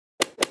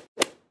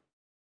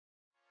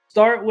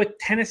Start with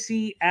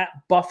Tennessee at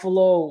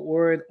Buffalo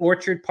or at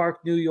Orchard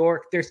Park, New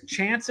York. There's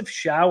chance of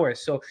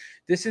showers. So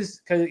this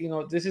is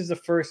this is the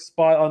first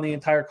spot on the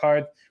entire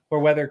card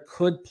where weather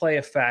could play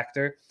a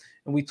factor.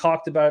 And we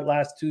talked about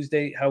last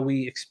Tuesday how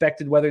we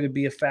expected weather to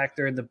be a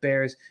factor in the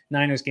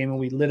Bears-Niners game, and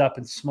we lit up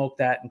and smoked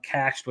that and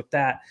cashed with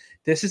that.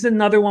 This is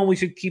another one we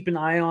should keep an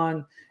eye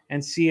on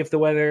and see if the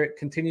weather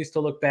continues to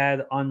look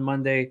bad on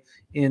Monday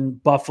in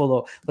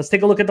Buffalo. Let's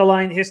take a look at the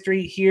line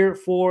history here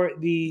for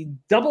the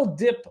double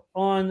dip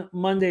on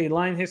Monday.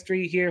 Line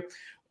history here.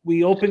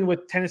 We opened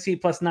with Tennessee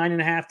plus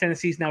 9.5.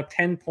 Tennessee's now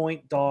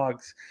 10-point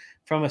dogs.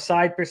 From a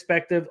side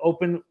perspective,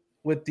 open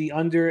with the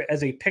under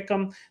as a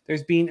pick'em.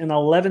 There's been an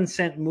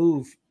 11-cent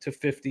move to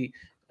 50.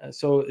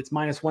 So it's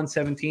minus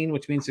 117,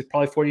 which means it's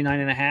probably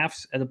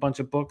 49.5 at a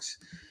bunch of books.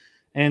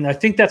 And I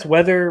think that's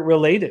weather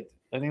related.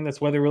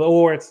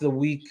 Or it's the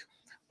weak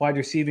wide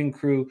receiving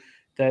crew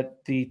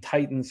that the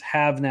Titans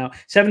have now.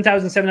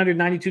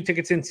 7,792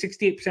 tickets in,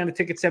 68% of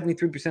tickets,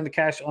 73% of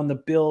cash on the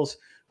Bills,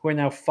 who are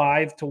now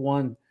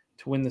 5-1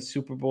 to win the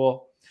Super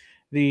Bowl.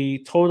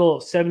 The total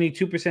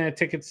 72% of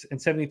tickets and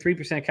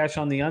 73% cash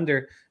on the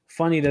under.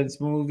 Funny that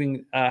it's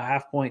moving a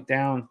half point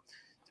down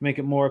to make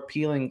it more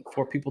appealing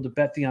for people to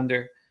bet the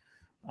under.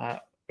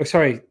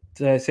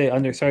 Did I say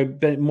under?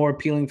 Sorry, more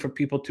appealing for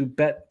people to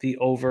bet the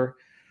over.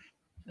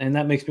 And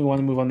that makes me want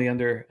to move on the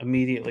under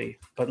immediately.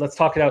 But let's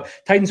talk it out.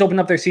 Titans opened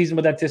up their season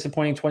with that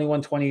disappointing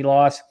 21-20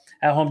 loss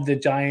at home to the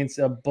Giants.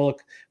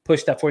 Bullock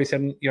pushed that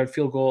 47-yard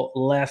field goal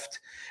left.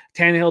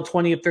 Tannehill,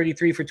 20 of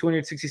 33 for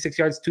 266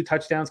 yards, 2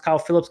 touchdowns. Kyle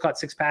Phillips caught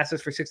 6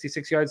 passes for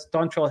 66 yards.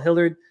 Dontrell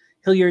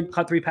Hilliard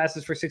caught 3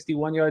 passes for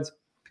 61 yards.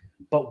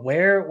 But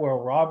where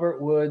were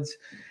Robert Woods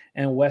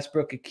and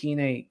Westbrook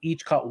Akine?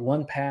 Each caught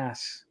 1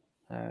 pass.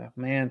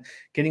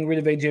 Getting rid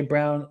of A.J.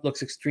 Brown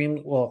looks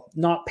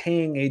not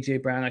paying A.J.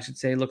 Brown, I should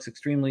say, looks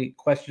extremely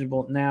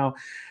questionable now.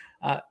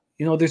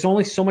 There's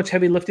only so much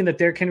heavy lifting that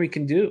Derrick Henry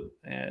can do.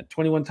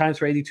 21 times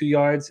for 82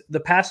 yards. The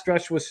pass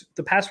rush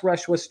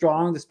was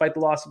strong despite the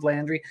loss of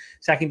Landry,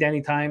 sacking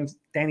Danny Dimes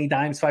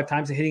 5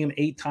 times and hitting him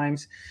 8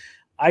 times.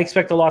 I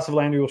expect the loss of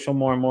Landry will show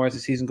more and more as the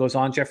season goes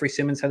on. Jeffrey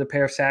Simmons had a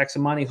pair of sacks.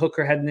 Amani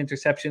Hooker had an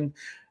interception.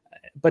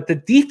 But the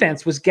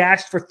defense was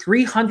gashed for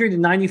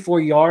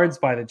 394 yards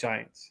by the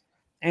Giants.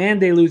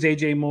 And they lose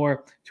A.J.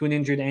 Moore to an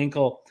injured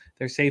ankle,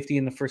 their safety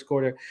in the first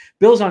quarter.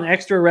 Bills on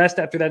extra rest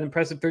after that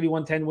impressive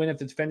 31-10 win at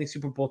the defending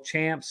Super Bowl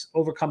champs,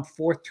 overcome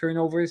 4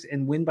 turnovers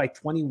and win by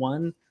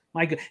 21.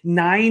 My God,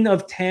 9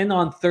 of 10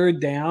 on third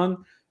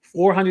down,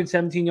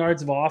 417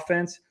 yards of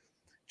offense.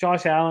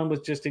 Josh Allen was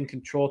just in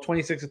control,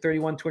 26 of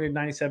 31,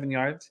 297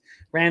 yards.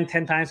 Ran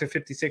 10 times for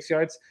 56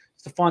 yards.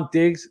 Stephon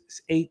Diggs,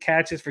 8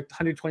 catches for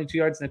 122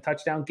 yards and a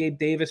touchdown. Gabe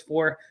Davis,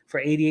 4 for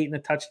 88 and a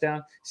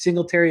touchdown.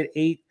 Singletary at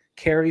 8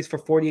 carries for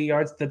 48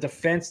 yards. The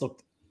defense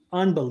looked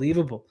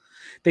unbelievable.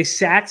 They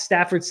sacked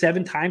Stafford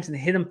 7 times and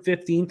hit him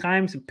 15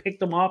 times and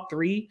picked him off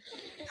 3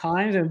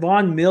 times. And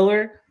Von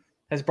Miller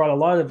has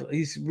brought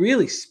he's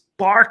really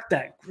sparked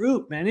that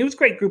group, man. It was a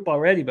great group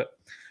already, but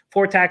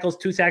 4 tackles,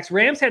 2 sacks.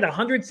 Rams had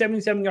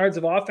 177 yards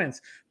of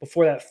offense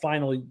before that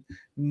final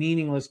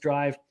meaningless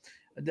drive.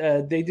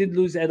 They did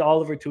lose Ed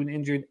Oliver to an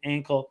injured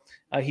ankle.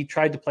 He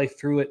tried to play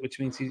through it, which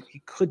means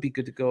he could be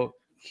good to go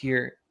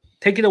here.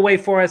 Take it away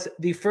for us.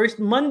 The first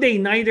Monday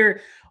nighter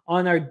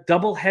on our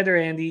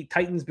doubleheader, Andy,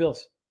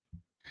 Titans-Bills.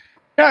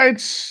 Yeah,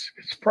 it's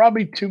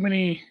probably too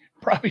many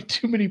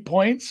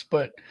points,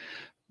 but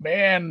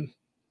man,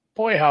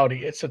 boy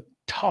howdy, it's a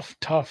tough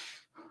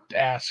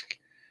ask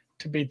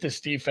to beat this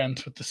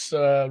defense with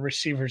the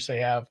receivers they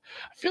have.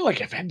 I feel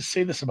like I've had to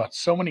say this about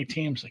so many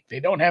teams. Like,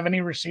 they don't have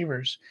any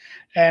receivers.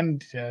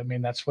 And,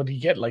 that's what you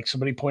get. Like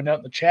somebody pointed out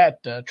in the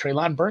chat,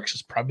 Treylon Burks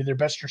is probably their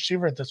best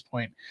receiver at this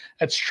point.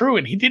 That's true,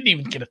 and he didn't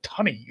even get a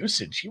ton of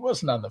usage. He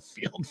wasn't on the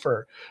field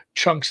for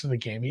chunks of the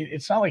game.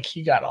 It's not like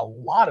he got a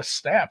lot of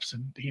snaps,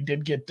 and he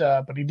did get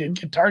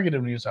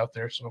targeted when he was out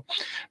there. So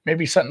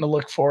maybe something to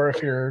look for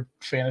if you're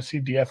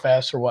fantasy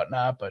DFS or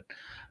whatnot, but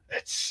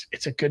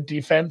it's a good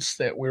defense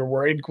that we're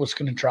worried was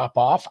going to drop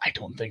off. I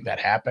don't think that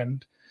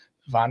happened.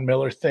 The Von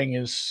Miller thing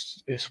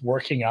is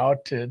working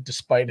out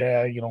despite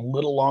a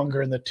little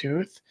longer in the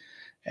tooth.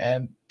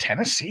 And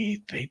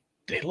Tennessee, they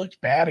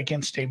looked bad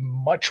against a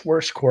much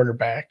worse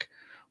quarterback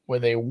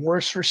with a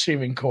worse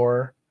receiving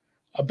core,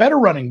 a better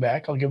running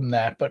back. I'll give them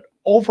that, but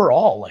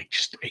overall,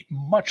 just a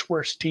much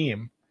worse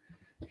team.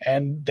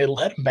 And they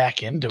let him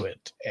back into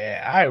it.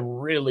 And I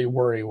really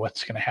worry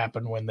what's going to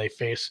happen when they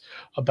face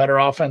a better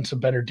offense, a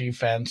better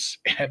defense,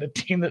 and a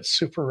team that's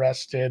super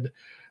rested.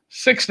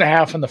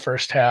 6.5 in the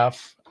first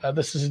half.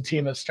 This is a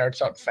team that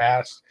starts out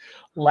fast.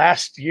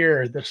 Last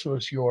year, this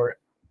was your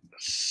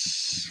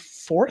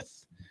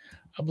fourth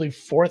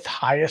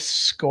highest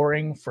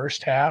scoring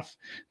first half.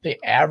 They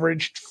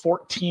averaged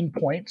 14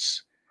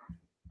 points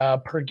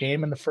per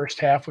game in the first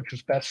half, which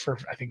was best for,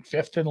 I think,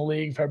 5th in the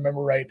league, if I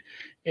remember right.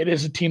 It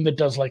is a team that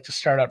does like to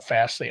start out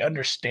fast. They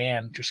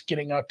understand just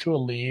getting out to a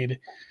lead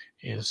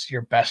is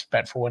your best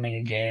bet for winning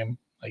a game.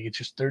 Like, it's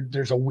just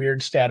there's a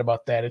weird stat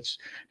about that. It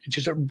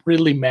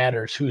really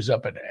matters who's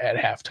up at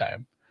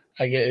halftime.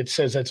 it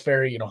says it's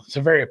very, it's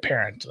a very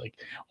apparent, like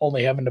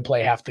only having to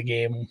play half the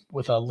game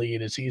with a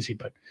lead is easy,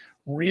 but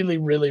really,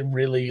 really,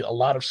 really a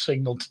lot of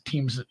signal to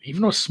teams that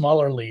even with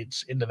smaller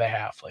leads into the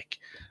half,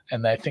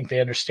 and I think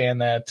they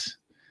understand that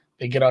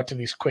they get out to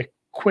these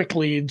quick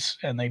leads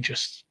and they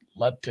just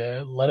let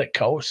it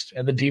coast,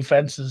 and the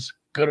defense is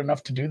good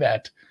enough to do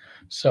that.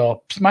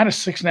 So it's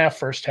 -6.5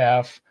 first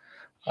half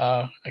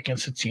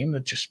against a team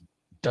that just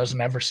doesn't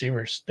have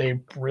receivers. They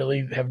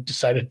really have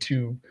decided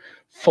to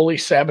fully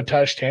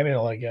sabotage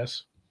Tannehill, I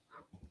guess.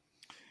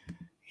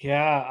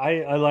 Yeah,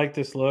 I like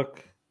this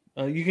look.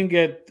 You can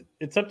get,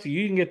 it's up to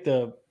you. You can get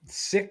the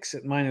 6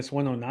 at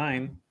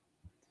 -109.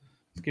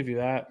 Let's give you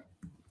that.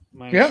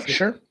 Yeah,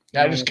 sure.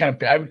 I just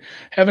I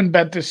haven't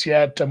bet this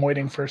yet. I'm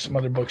waiting for some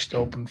other books to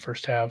open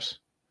first halves.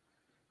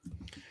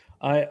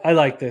 I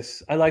like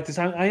this. I like this.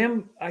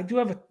 I do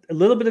have a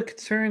little bit of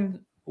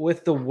concern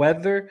with the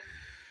weather.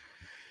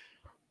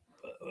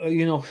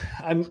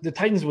 The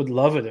Titans would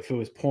love it if it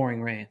was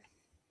pouring rain.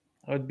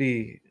 That would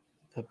be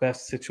the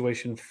best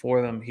situation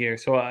for them here.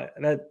 So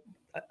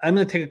I'm going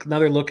to take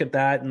another look at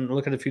that and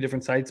look at a few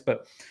different sites.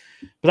 But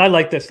I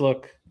like this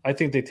look. I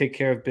think they take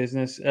care of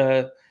business.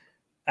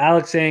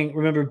 Alex saying,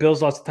 remember,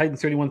 Bills lost to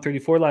Titans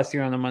 31-34 last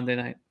year on a Monday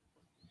night.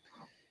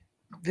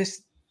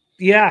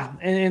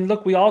 And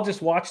look, we all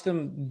just watched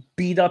them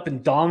beat up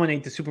and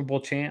dominate the Super Bowl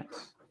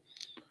champs.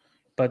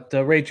 But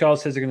Ray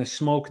Charles says they're going to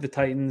smoke the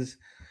Titans.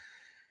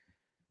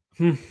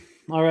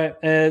 All right.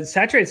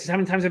 Saturated says, how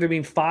many times have there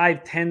been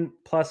 5,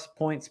 10+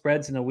 point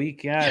spreads in a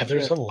week? Yeah,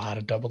 there's a lot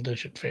of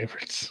double-digit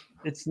favorites.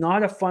 It's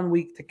not a fun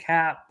week to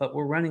cap, but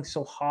we're running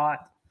so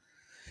hot.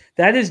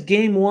 That is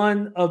game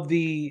 1 of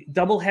the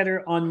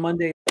doubleheader on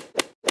Monday